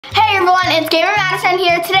it's Gamer Madison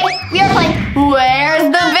here. Today we are playing Where's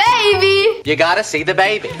the Baby? You gotta see the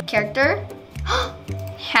baby. Character.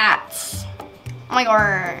 Hats. Oh my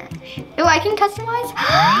gosh. Ooh, I can customize.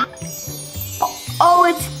 Oh,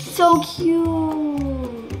 it's so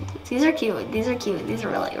cute. These are cute. These are cute. These are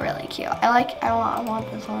really, really cute. I want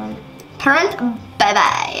this one. Current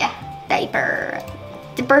baby. Diaper.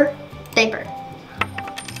 Diaper.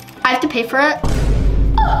 I have to pay for it.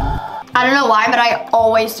 I don't know why, but I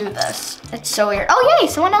always do this. It's so weird. Oh yay,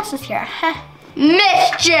 someone else is here.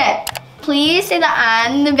 Mischief! Please say that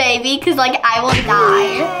I'm the baby, cause like I will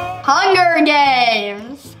die. Hunger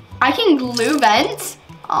Games! I can glue vents?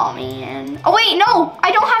 Oh man. Oh wait, no!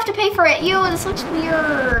 I don't have to pay for it. Ew, this looks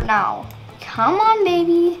weird now. Come on,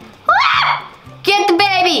 baby. Ah! Get the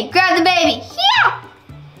baby! Grab the baby! Here!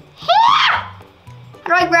 Here! How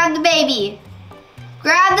do I grab the baby?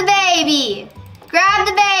 Grab the baby! Grab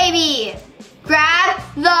the baby! Grab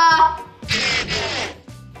the...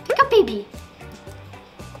 Pick up baby.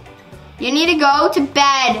 You need to go to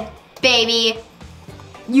bed, baby.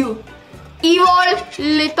 You evil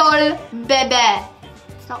little baby.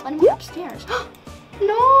 It's not letting me upstairs.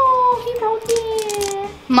 No, he broke it.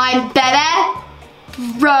 My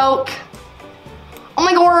baby broke. Oh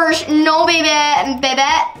my gosh, no baby,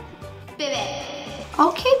 baby.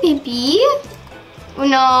 Okay, baby.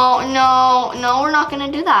 No, we're not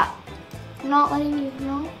gonna do that. I'm not letting you,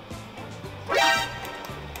 no.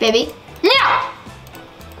 Baby, no!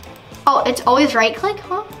 Oh, it's always right click,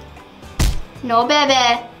 huh? No,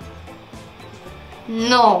 baby.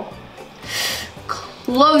 No.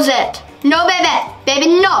 Close it. No, baby. Baby,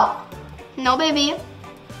 no. No, baby.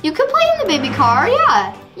 You can play in the baby car,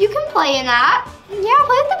 yeah. You can play in that. Yeah,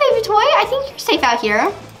 play with the baby toy. I think you're safe out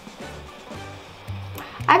here.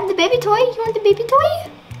 I have the baby toy. You want the baby toy?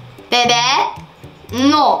 Baby?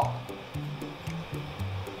 No.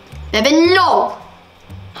 Baby, no.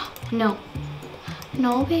 No.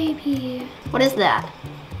 No, baby. What is that?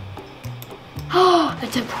 Oh,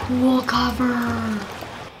 it's a pool cover.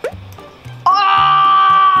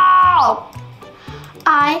 Oh!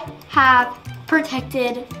 I have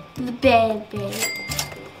protected the baby.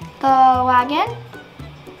 The wagon?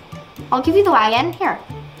 I'll give you the wagon. Here.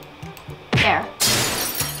 There.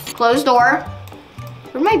 Closed door.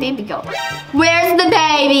 Where'd my baby go? Where's the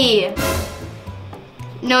baby?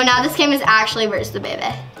 No, now this game is actually where's the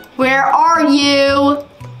baby? Where are you?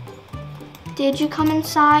 Did you come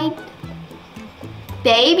inside?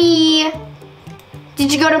 Baby.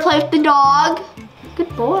 Did you go to play with the dog?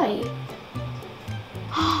 Good boy.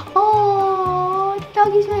 Oh, the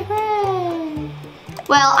doggy's my friend.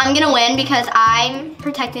 Well, I'm gonna win because I'm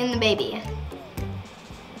protecting the baby.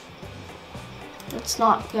 That's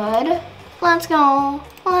not good. Let's go.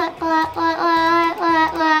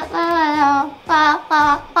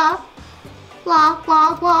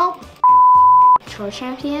 Chore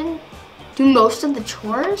champion? Do most of the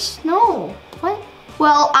chores? No. What?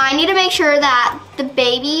 Well, I need to make sure that the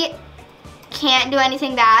baby can't do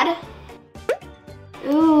anything bad.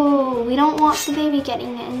 Ooh, we don't want the baby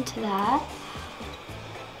getting into that.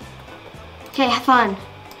 Okay, have fun.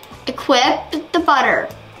 Equip the butter.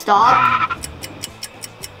 Stop.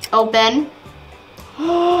 Open.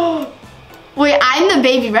 Wait, I'm the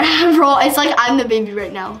baby right now, bro. It's like I'm the baby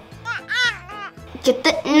right now. Get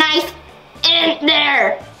the knife in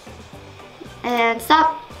there. And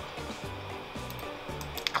stop.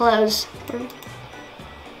 Close.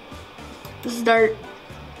 Start.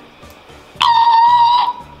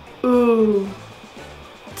 Ooh.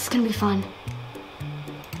 This is gonna be fun.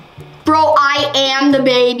 Bro, I am the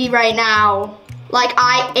baby right now. Like,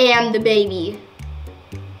 I am the baby.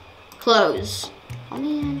 Close. Oh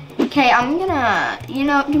man. Okay, I'm gonna, you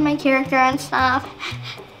know, do my character and stuff.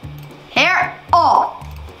 Hair off.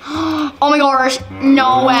 Oh my gosh,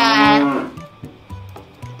 no way.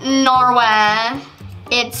 No way.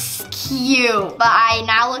 It's cute, but I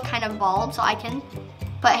now look kind of bald, so I can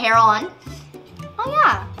put hair on. Oh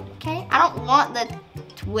yeah, okay. I don't want the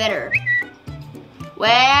Twitter.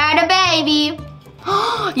 Where the baby?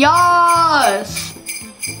 Yes.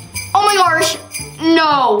 Oh my gosh,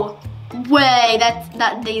 no way.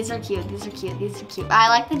 These are cute. I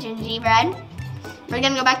like the gingerbread. We're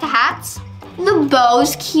gonna go back to hats. The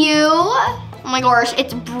bow's cute. Oh my gosh,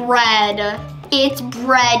 it's bread. It's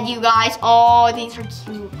bread, you guys. Oh, these are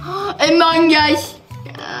cute. Among Us.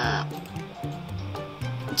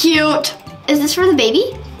 Cute. Is this for the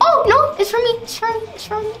baby? Oh no, it's for me. It's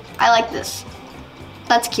for me. I like this.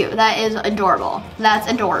 That's cute. That is adorable. That's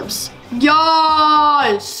adorbs.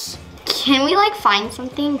 Yes. Can we like find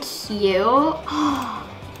something cute?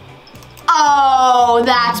 Oh,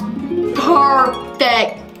 that's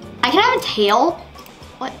perfect. I I can have a tail?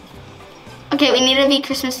 What? Okay, we need to be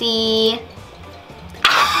Christmassy.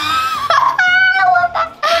 I love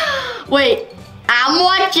that. Wait, I'm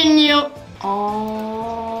watching you.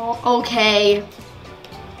 Oh, okay.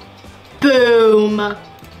 Boom.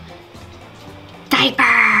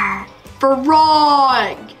 Diaper.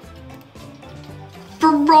 Frog.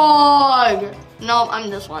 Frog. No, I'm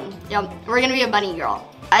this one. Yep, we're gonna be a bunny girl.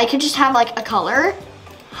 I could just have like a color.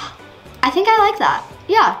 I think I like that.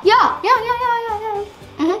 Yeah.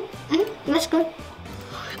 That's good.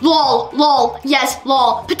 Lol, yes,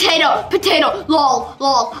 lol. Potato, lol.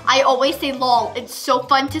 I always say lol. It's so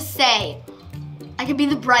fun to say. I could be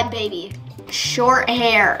the bread baby. Short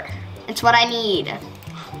hair. It's what I need.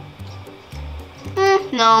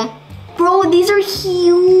 No. Bro, these are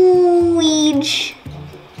huge.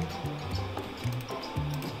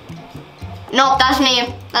 Nope, that's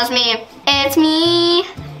me. It's me.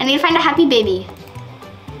 I need to find a happy baby.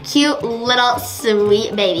 Cute little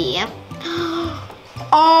sweet baby.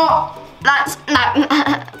 Oh, that's not.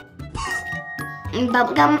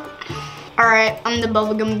 Bubblegum. All right, I'm the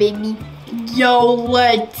bubblegum baby. Yo,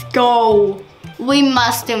 let's go. We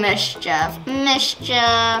must do mischief.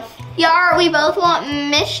 Yar, we both want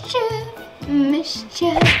mischief.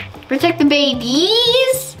 Protect the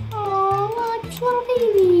babies. Oh, look, it's a little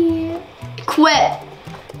baby. Equip.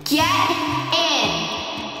 Get in.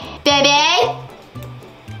 Baby.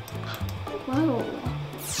 Whoa.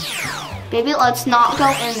 Baby, let's not go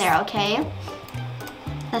in there, okay?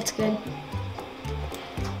 That's good.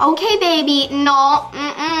 Okay, baby. No.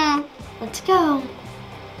 Let's go.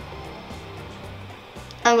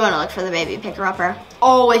 I'm going to look for the baby picker-upper.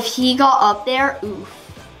 Oh, if he got up there, oof.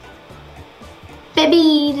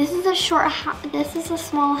 Baby, this is a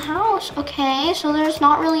small house, okay? So there's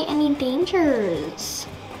not really any dangers.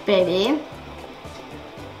 Baby.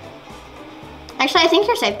 Actually, I think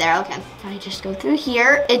you're safe there, okay. I just go through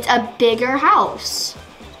here. It's a bigger house.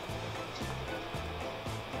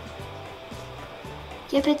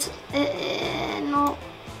 Yep, no,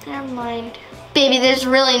 never mind. Baby, there's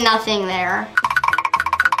really nothing there.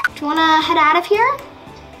 Do you wanna head out of here?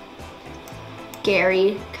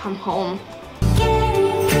 Gary, come home.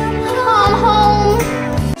 Come home.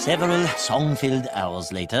 Several song-filled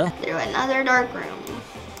hours later. Through another dark room.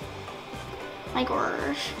 My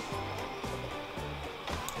gosh.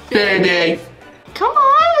 Baby. Come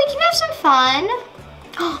on, we can have some fun.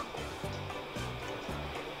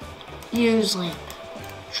 Use lamp.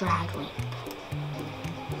 Drag lamp.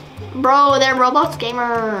 Bro, they're Roblox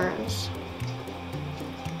gamers.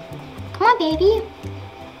 Come on, baby.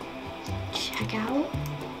 Check out.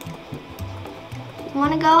 You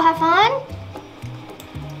wanna go have fun?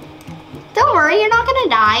 Don't worry, you're not gonna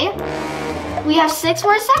die. We have 6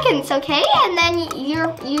 more seconds, okay? And then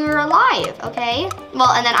you're alive, okay?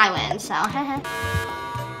 Well, and then I win, so.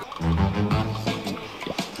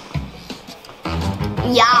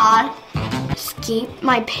 Yeah. Escape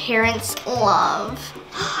my parents' love.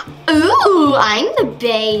 Ooh, I'm the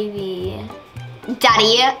baby.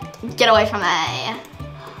 Daddy, get away from me.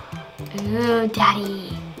 Ooh,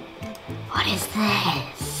 Daddy. What is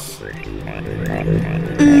this?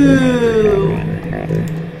 Ooh.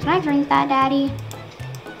 Can I drink that, Daddy?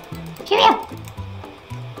 Here you go.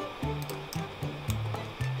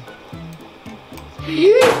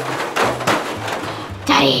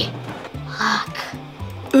 Daddy, look.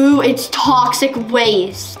 Ooh, it's toxic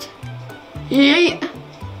waste. Daddy,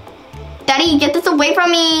 get this away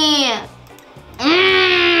from me. Is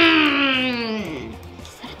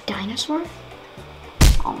that a dinosaur?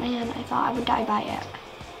 Oh man, I thought I would die by it.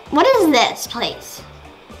 What is this place?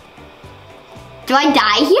 Do I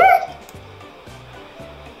die here?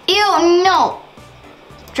 Ew, no.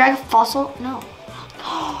 Drag a fossil? No.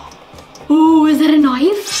 Ooh, is that a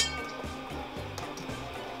knife?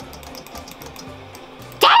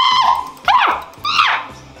 Daddy! Come here!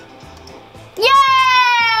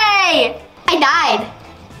 Yay! I died.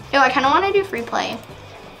 Ew, I kind of want to do free play.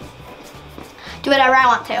 Do whatever I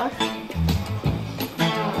want to.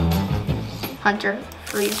 Hunter,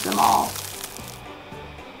 freeze them all.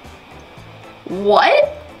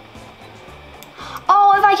 What?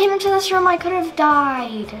 Oh, if I came into this room, I could have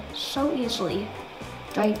died so easily.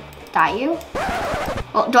 Do I die you?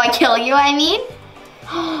 Well, do I kill you, I mean?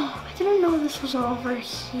 I didn't know this was over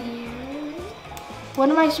here. What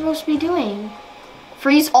am I supposed to be doing?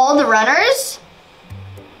 Freeze all the runners?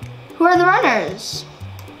 Who are the runners?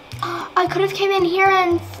 I could have came in here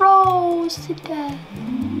and froze to death.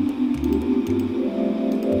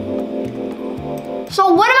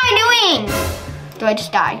 So what am I doing? Do I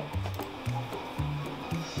just die?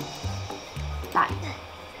 Die.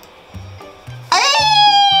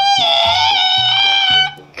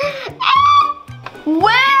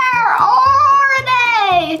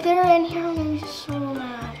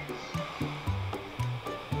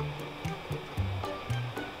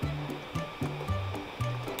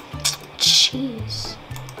 Jeez.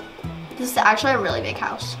 This is actually a really big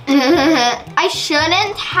house. I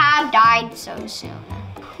shouldn't have died so soon.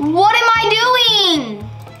 What am I doing?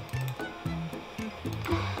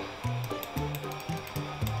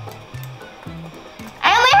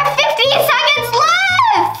 I only have 15 seconds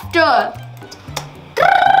left!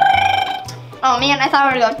 Oh man, I thought I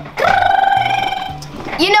would go.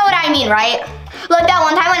 You know what I mean, right? Like that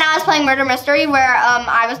one time when I was playing Murder Mystery where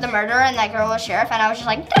I was the murderer and that girl was sheriff and I was just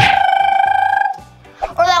like.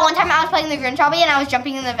 Or that one time I was playing the Grinch Hobby and I was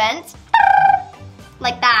jumping in the vents.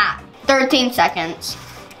 Like that. 13 seconds.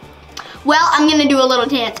 Well, I'm gonna do a little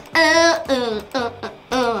dance.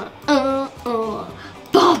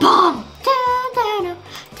 Boom, boom.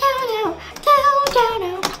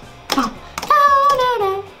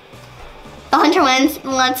 The hunter wins.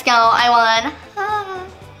 Let's go. I won.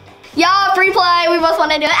 Yeah, free play. We both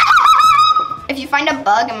want to do it. If you find a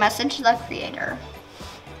bug, message the creator.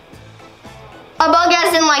 A bug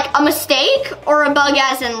as in like a mistake, or a bug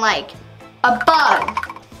as in like a bug?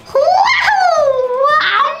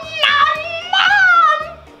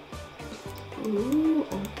 Ooh,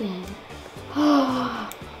 open.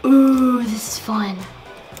 Ooh, this is fun.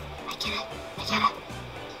 I get it. I get it.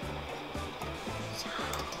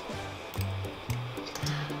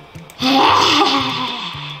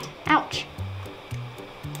 Ouch.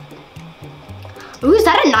 Ooh, is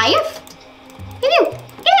that a knife? Get him!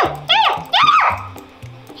 Get him! Get him! Get him!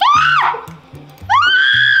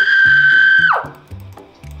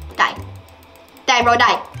 Die. Die, bro,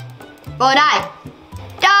 die. Bro, die.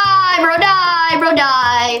 Die, bro, die. Bro,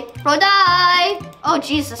 die. Bro, die. Oh,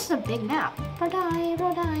 jeez, this is a big map. Bro, die,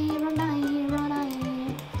 bro, die, bro, die, bro,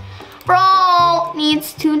 die. Bro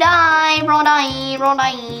needs to die. Bro, die, bro,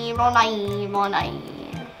 die, bro, die, bro, die.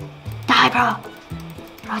 Die, bro.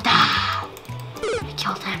 Bro, die. I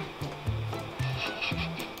killed him.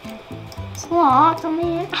 Locked on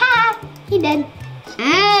me. Ha! He did.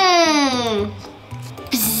 Mmm.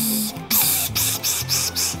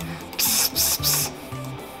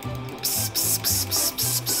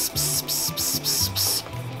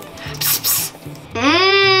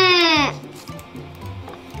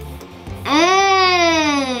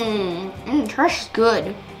 Trash is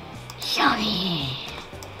good. Yummy.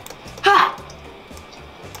 Ha!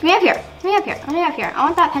 Come me up here. Let me up here. Let me up here. I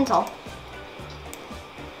want that pencil.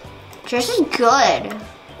 Trash is good.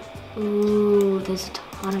 Ooh, there's a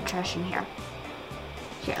ton of trash in here.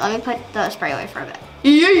 Here, let me put the spray away for a bit.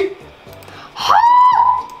 Yay!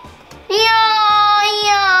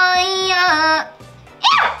 Yeah.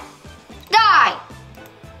 Die!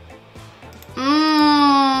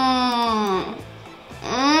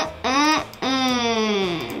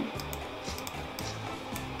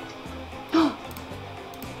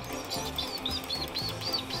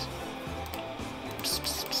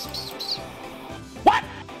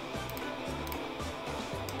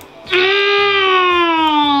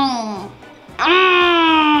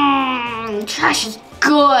 Trash is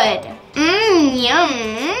good. Yum.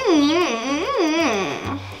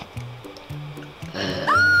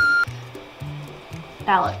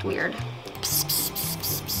 That looked weird.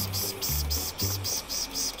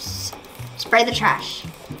 Spray the trash.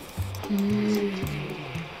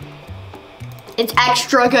 It's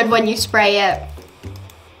extra good when you spray it.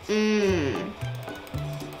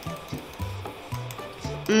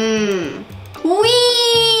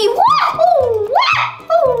 Wee! Wahoo!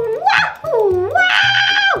 Wahoo! Wahoo!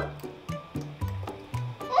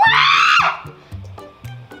 Wow!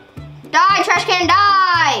 Die, trash can,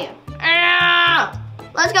 die!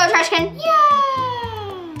 Let's go, trash can.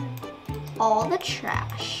 Yeah! All the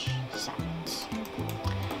trash set.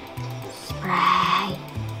 Spray.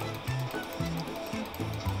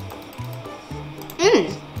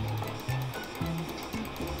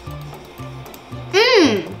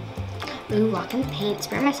 Ooh, walk in the paint,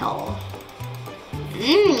 spare my soul.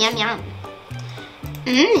 Yum, yum.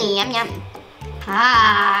 Yum, yum.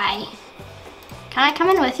 Hi. Can I come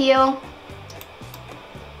in with you?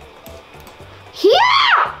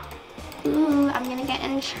 Yeah! Ooh, I'm gonna get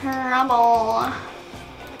in trouble.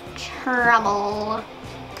 Trouble.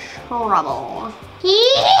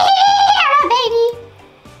 Yeah, I'm a baby.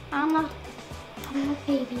 I'm a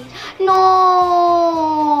baby. No.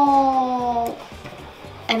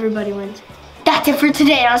 Everybody wins. That's it for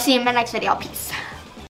today. I'll see you in my next video. Peace.